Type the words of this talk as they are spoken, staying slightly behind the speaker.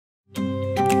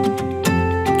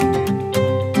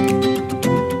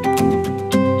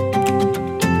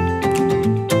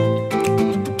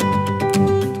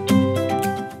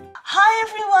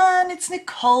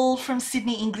Nicole from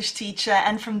Sydney English Teacher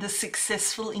and from the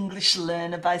Successful English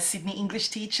Learner by Sydney English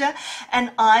Teacher,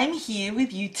 and I'm here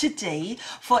with you today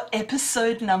for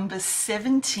episode number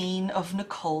 17 of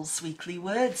Nicole's Weekly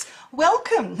Words.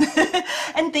 Welcome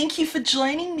and thank you for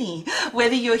joining me,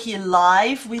 whether you're here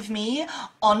live with me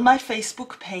on my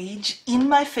Facebook page, in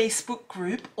my Facebook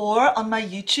group, or on my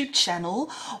YouTube channel,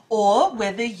 or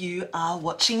whether you are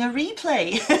watching a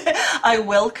replay. I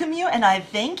welcome you and I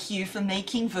thank you for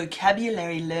making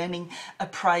vocabulary learning a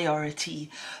priority.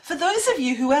 For those of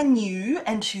you who are new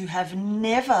and who have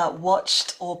never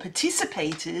watched or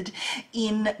participated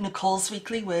in Nicole's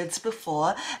Weekly Words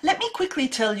before, let me quickly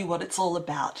tell you what it's all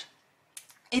about.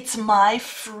 It's my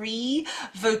free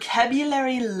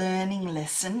vocabulary learning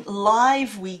lesson,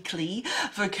 live weekly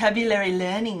vocabulary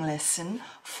learning lesson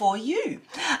for you.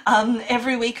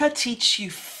 Every week I teach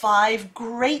you 5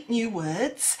 great new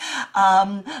words,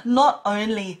 not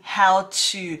only how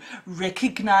to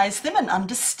recognize them and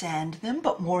understand them,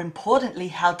 but more importantly,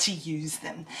 how to use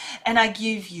them. And I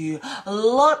give you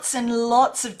lots and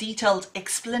lots of detailed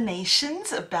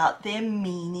explanations about their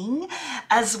meaning,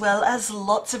 as well as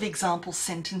lots of example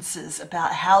sentences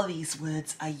about how these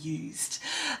words are used.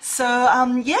 So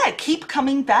yeah, keep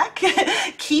coming back,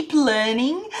 keep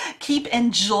learning, keep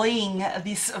enjoying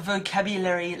this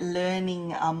vocabulary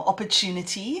learning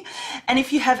opportunity. And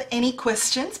if you have any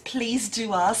questions, please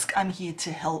do ask. I'm here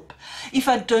to help. If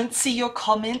I don't see your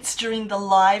comments during the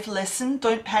live lesson,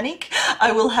 don't panic.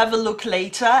 I will have a look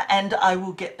later and I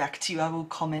will get back to you. I will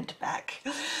comment back.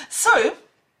 So,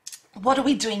 what are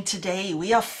we doing today?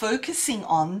 We are focusing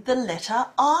on the letter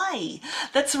I.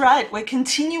 That's right, we're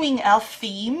continuing our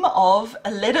theme of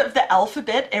a letter of the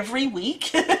alphabet every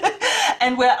week.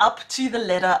 And we're up to the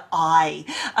letter I.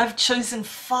 I've chosen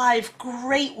 5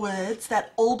 great words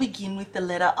that all begin with the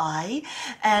letter I,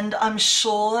 and I'm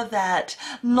sure that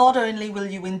not only will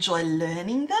you enjoy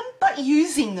learning them, but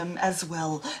using them as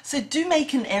well. So do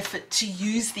make an effort to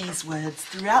use these words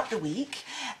throughout the week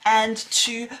and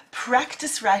to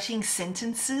practice writing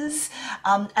sentences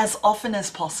as often as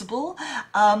possible,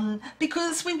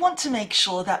 because we want to make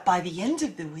sure that by the end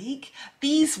of the week,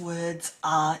 these words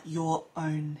are your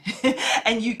own.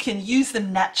 And you can use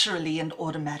them naturally and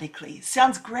automatically.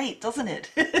 Sounds great, doesn't it?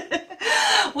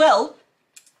 Well,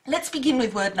 let's begin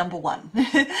with word number 1.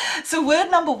 So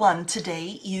word number 1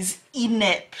 today is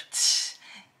inept.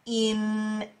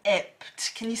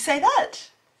 Inept. Can you say that?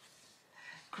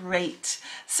 Great.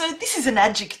 So this is an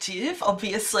adjective,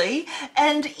 obviously,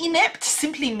 and inept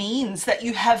simply means that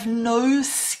you have no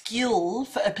skill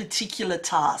for a particular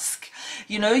task.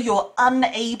 You know, you're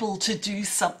unable to do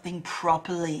something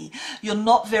properly. You're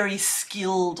not very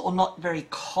skilled or not very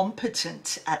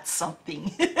competent at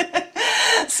something.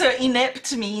 So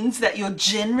inept means that you're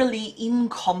generally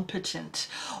incompetent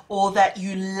or that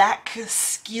you lack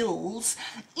skills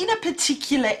in a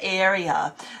particular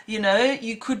area. You know,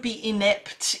 you could be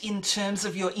inept in terms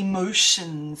of your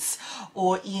emotions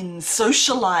or in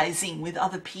socializing with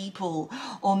other people,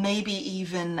 or maybe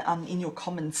even in your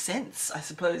common sense, I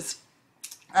suppose.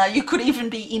 You could even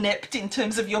be inept in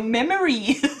terms of your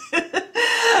memory.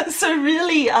 So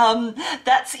really,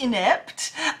 that's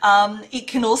inept. It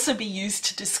can also be used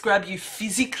to describe you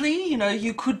physically. You know,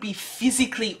 you could be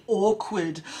physically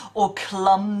awkward or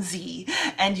clumsy,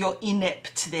 and you're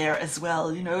inept there as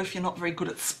well. You know, if you're not very good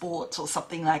at sport or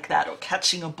something like that, or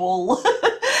catching a ball,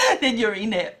 then you're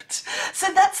inept.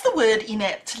 So that's the word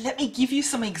inept. Let me give you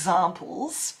some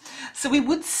examples. So we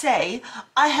would say,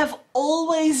 I have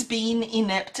always been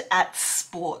inept at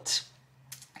sport.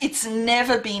 It's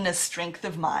never been a strength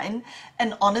of mine,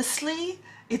 and honestly,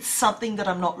 it's something that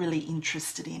I'm not really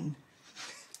interested in.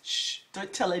 Shh,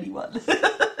 don't tell anyone.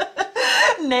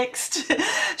 Next,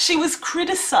 she was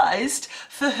criticized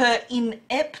for her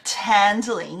inept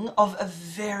handling of a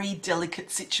very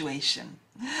delicate situation.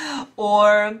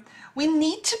 Or, we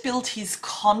need to build his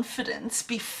confidence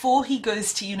before he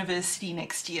goes to university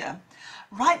next year.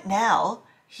 Right now,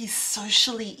 he's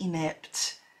socially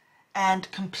inept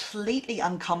and completely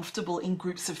uncomfortable in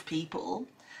groups of people,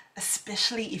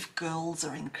 especially if girls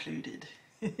are included.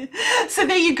 So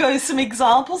there you go, some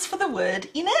examples for the word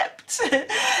inept.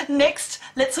 Next,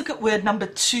 let's look at word number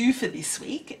 2 for this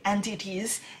week, and it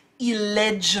is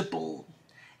illegible.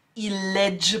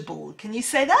 Illegible. Can you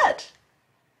say that?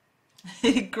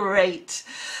 Great.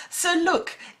 So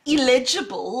look,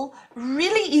 illegible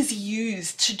really is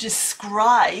used to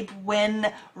describe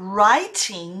when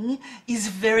writing is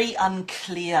very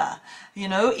unclear. You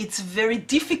know, it's very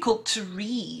difficult to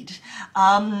read.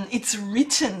 It's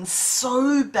written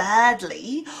so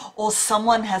badly, or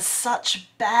someone has such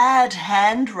bad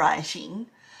handwriting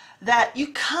that you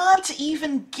can't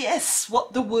even guess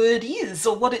what the word is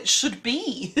or what it should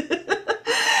be.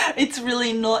 It's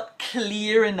really not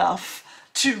clear enough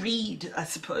to read, I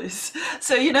suppose.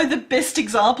 So, you know, the best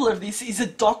example of this is a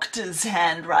doctor's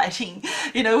handwriting.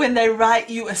 You know, when they write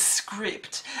you a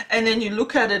script and then you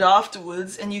look at it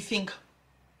afterwards and you think,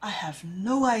 I have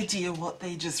no idea what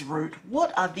they just wrote.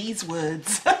 What are these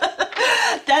words?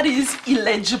 That is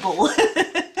illegible.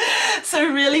 So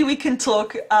really we can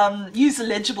talk, use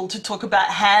illegible to talk about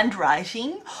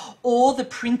handwriting or the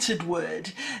printed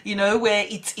word, you know, where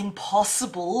it's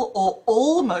impossible or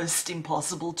almost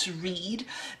impossible to read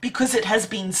because it has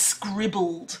been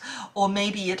scribbled, or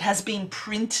maybe it has been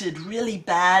printed really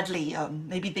badly.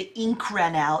 Maybe the ink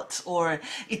ran out, or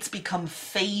it's become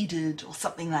faded or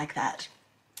something like that.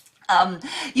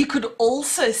 You could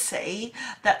also say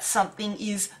that something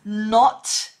is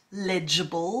not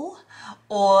legible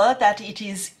or that it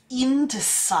is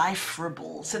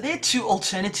indecipherable. So there are two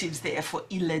alternatives there for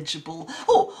illegible.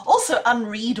 Oh, also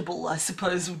unreadable, I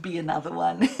suppose, would be another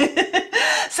one.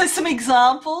 So some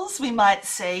examples, we might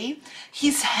say,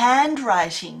 his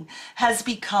handwriting has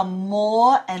become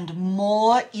more and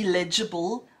more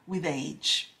illegible with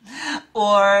age.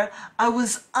 Or I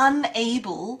was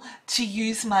unable to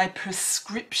use my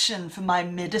prescription for my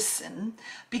medicine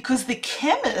because the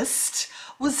chemist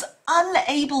was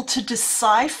unable to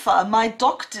decipher my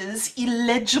doctor's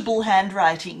illegible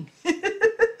handwriting.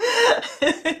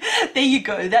 There you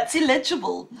go, that's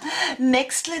illegible.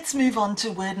 Next, let's move on to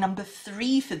word number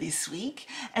 3 for this week.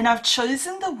 And I've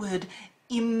chosen the word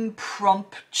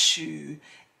impromptu.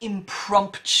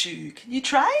 Impromptu. Can you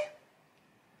try?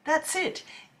 That's it.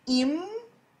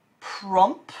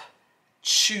 Impromptu.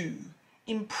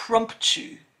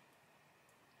 Impromptu.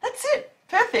 That's it.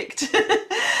 Perfect.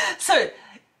 So,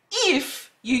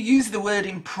 if you use the word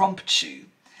impromptu,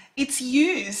 it's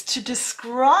used to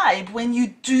describe when you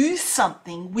do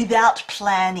something without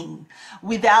planning,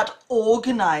 without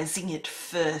organizing it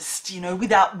first, you know,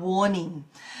 without warning,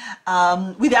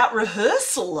 without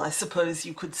rehearsal, I suppose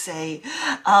you could say.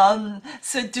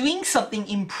 So doing something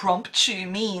impromptu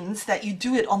means that you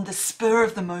do it on the spur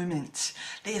of the moment.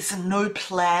 There's no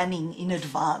planning in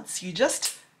advance. You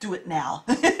just do it now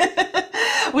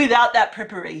without that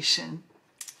preparation.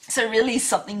 So really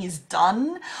something is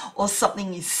done or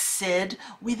something is said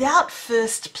without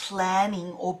first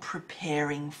planning or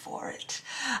preparing for it.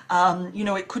 You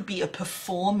know, it could be a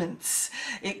performance.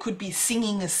 It could be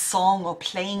singing a song or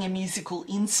playing a musical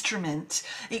instrument.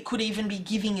 It could even be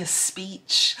giving a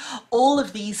speech. All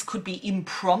of these could be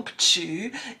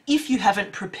impromptu if you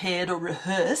haven't prepared or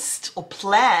rehearsed or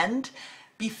planned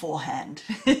beforehand.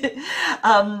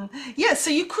 Yeah, so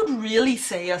you could really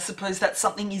say, I suppose, that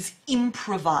something is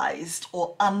improvised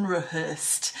or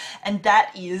unrehearsed, and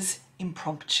that is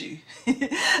impromptu.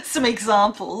 Some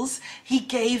examples: he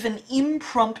gave an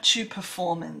impromptu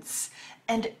performance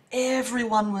and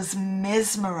everyone was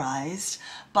mesmerized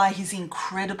by his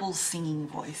incredible singing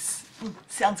voice.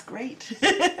 Sounds great.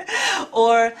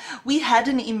 Or we had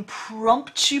an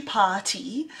impromptu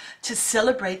party to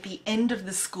celebrate the end of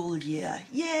the school year.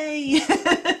 Yay!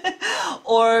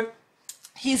 Or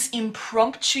his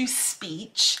impromptu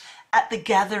speech at the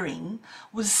gathering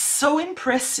was so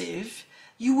impressive,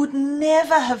 you would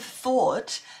never have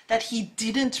thought that he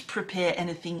didn't prepare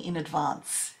anything in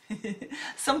advance.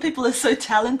 Some people are so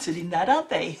talented in that, aren't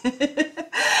they?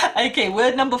 Okay,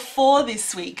 word number 4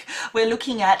 this week. We're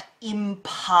looking at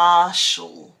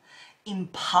impartial.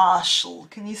 Impartial.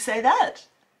 Can you say that?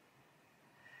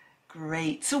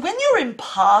 Great. So when you're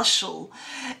impartial,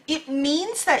 it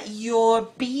means that you're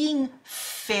being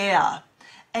fair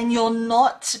and you're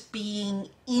not being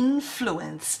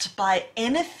influenced by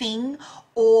anything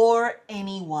or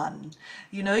anyone.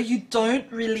 You know, you don't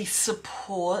really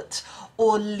support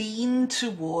or lean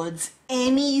towards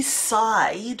any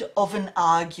side of an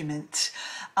argument.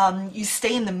 You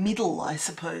stay in the middle, I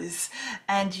suppose,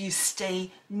 and you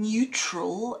stay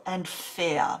neutral and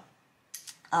fair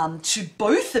to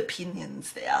both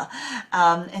opinions there,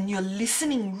 and you're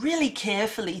listening really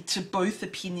carefully to both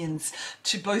opinions,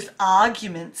 to both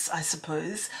arguments, I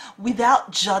suppose,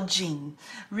 without judging,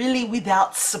 really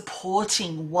without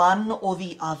supporting one or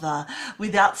the other,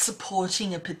 without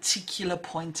supporting a particular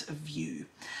point of view.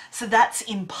 So that's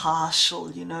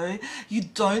impartial, you know. You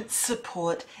don't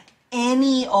support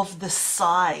any of the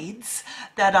sides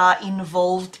that are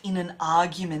involved in an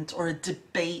argument or a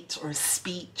debate or a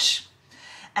speech.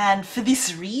 And for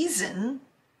this reason,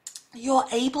 you're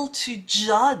able to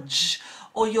judge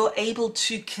or you're able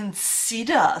to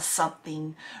consider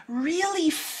something really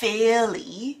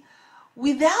fairly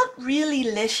without really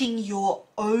letting your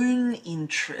own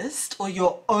interest or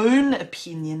your own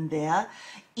opinion there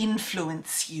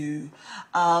influence you.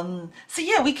 So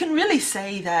yeah, we can really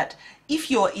say that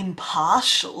if you're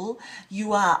impartial,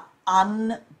 you are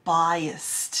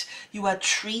unbiased. You are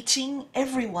treating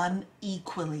everyone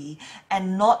equally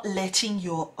and not letting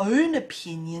your own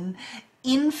opinion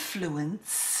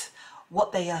influence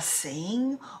what they are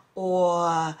saying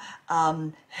or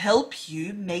help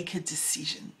you make a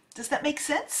decision. Does that make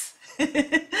sense?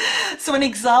 So an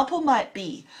example might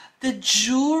be, the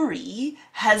jury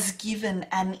has given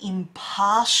an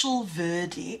impartial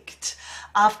verdict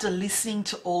after listening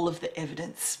to all of the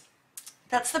evidence.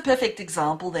 That's the perfect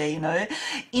example there, you know.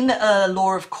 In a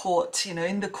law of court, you know,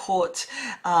 in the court,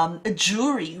 a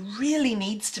jury really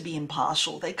needs to be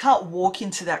impartial. They can't walk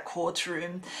into that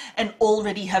courtroom and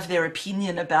already have their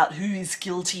opinion about who is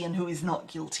guilty and who is not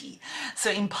guilty.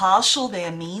 So impartial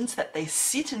there means that they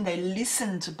sit and they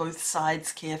listen to both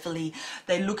sides carefully.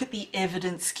 They look at the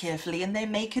evidence carefully and they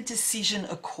make a decision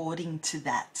according to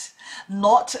that,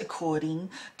 not according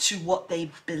to what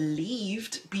they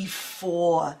believed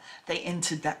before they entered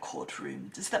that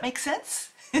courtroom. Does that make sense?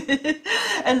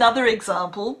 Another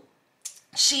example,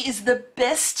 she is the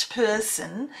best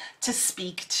person to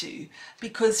speak to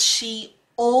because she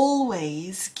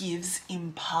always gives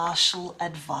impartial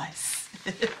advice.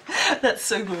 That's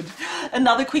so good.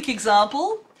 Another quick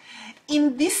example,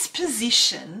 in this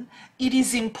position, it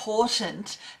is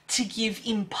important to give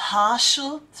an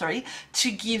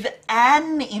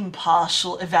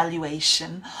impartial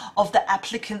evaluation of the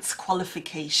applicant's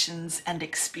qualifications and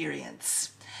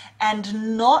experience,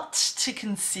 and not to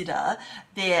consider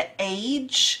their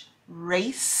age,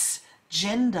 race,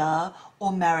 gender,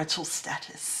 or marital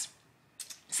status.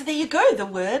 So there you go, the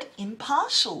word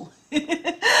impartial.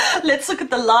 Let's look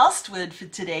at the last word for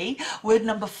today, word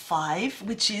number 5,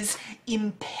 which is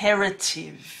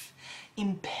imperative.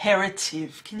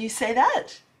 Imperative. Can you say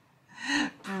that?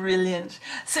 Brilliant.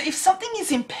 So if something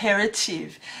is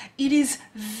imperative, it is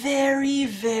very,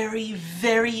 very,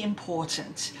 very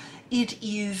important. It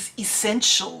is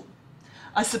essential.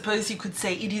 I suppose you could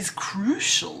say it is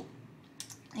crucial.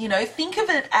 You know, think of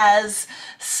it as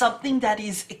something that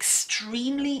is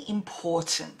extremely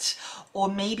important or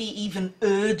maybe even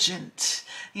urgent.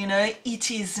 You know,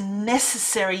 it is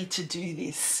necessary to do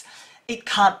this. It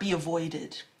can't be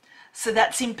avoided. So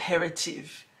that's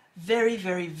imperative. Very,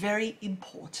 very, very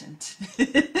important.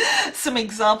 Some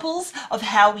examples of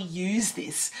how we use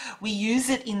this. We use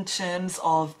it in terms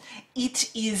of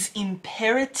it is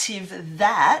imperative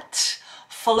that,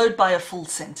 followed by a full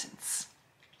sentence.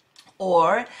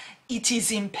 Or it is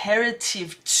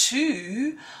imperative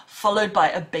to, followed by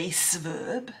a base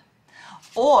verb.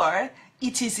 Or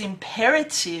it is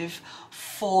imperative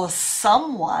for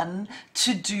someone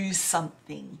to do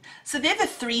something. So they're the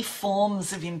 3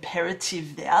 forms of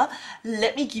imperative there.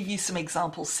 Let me give you some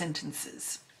example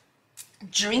sentences.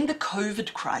 During the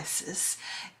COVID crisis,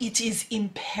 it is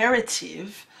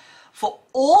imperative for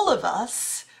all of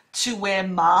us to wear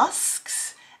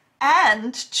masks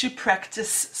and to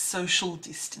practice social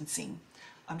distancing.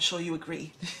 I'm sure you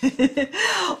agree.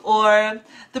 Or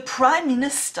the Prime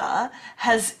Minister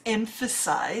has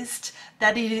emphasized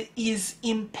that it is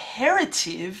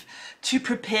imperative to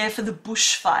prepare for the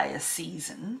bushfire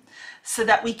season so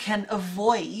that we can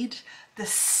avoid the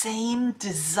same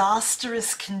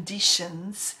disastrous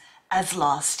conditions as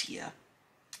last year.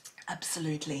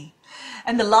 Absolutely.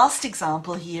 And the last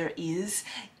example here is,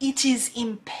 it is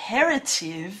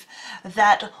imperative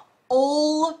that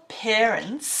all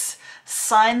parents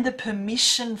sign the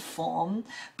permission form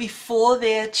before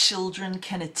their children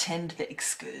can attend the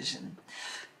excursion.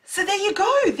 So there you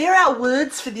go. There are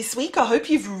words for this week. I hope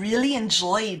you've really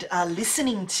enjoyed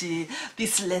listening to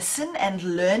this lesson and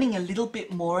learning a little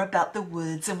bit more about the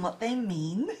words and what they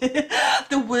mean.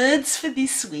 The words for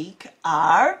this week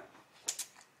are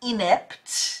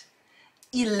inept,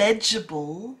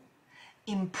 illegible,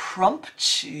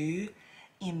 impromptu,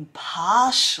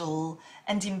 impartial,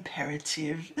 and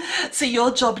imperative. So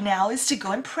your job now is to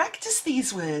go and practice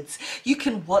these words. You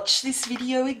can watch this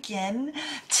video again,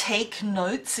 take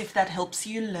notes if that helps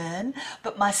you learn,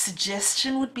 but my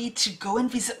suggestion would be to go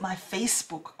and visit my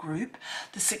Facebook group,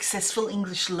 The Successful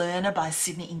English Learner by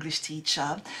Sydney English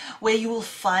Teacher, where you will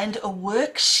find a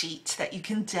worksheet that you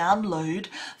can download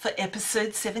for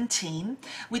episode 17,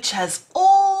 which has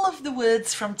all of the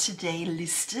words from today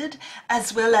listed,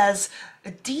 as well as a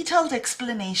detailed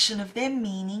explanation of their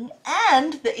meaning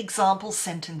and the example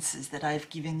sentences that I've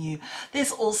given you.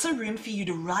 There's also room for you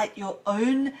to write your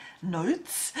own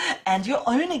notes and your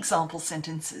own example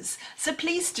sentences. So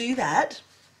please do that.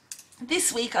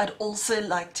 This week, I'd also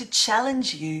like to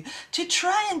challenge you to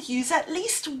try and use at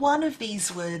least one of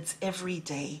these words every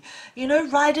day. You know,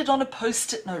 write it on a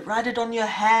post-it note, write it on your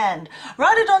hand,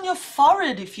 write it on your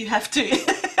forehead if you have to,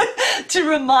 to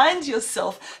remind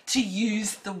yourself to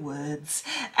use the words.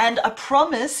 And I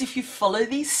promise if you follow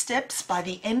these steps, by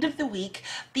the end of the week,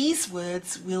 these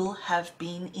words will have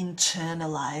been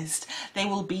internalized. They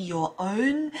will be your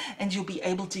own and you'll be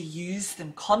able to use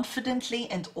them confidently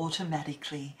and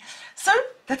automatically. So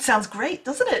that sounds great,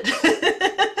 doesn't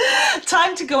it?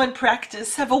 Time to go and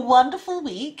practice. Have a wonderful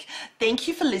week. Thank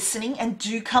you for listening, and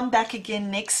do come back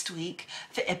again next week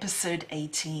for episode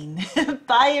 18.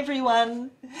 Bye,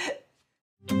 everyone.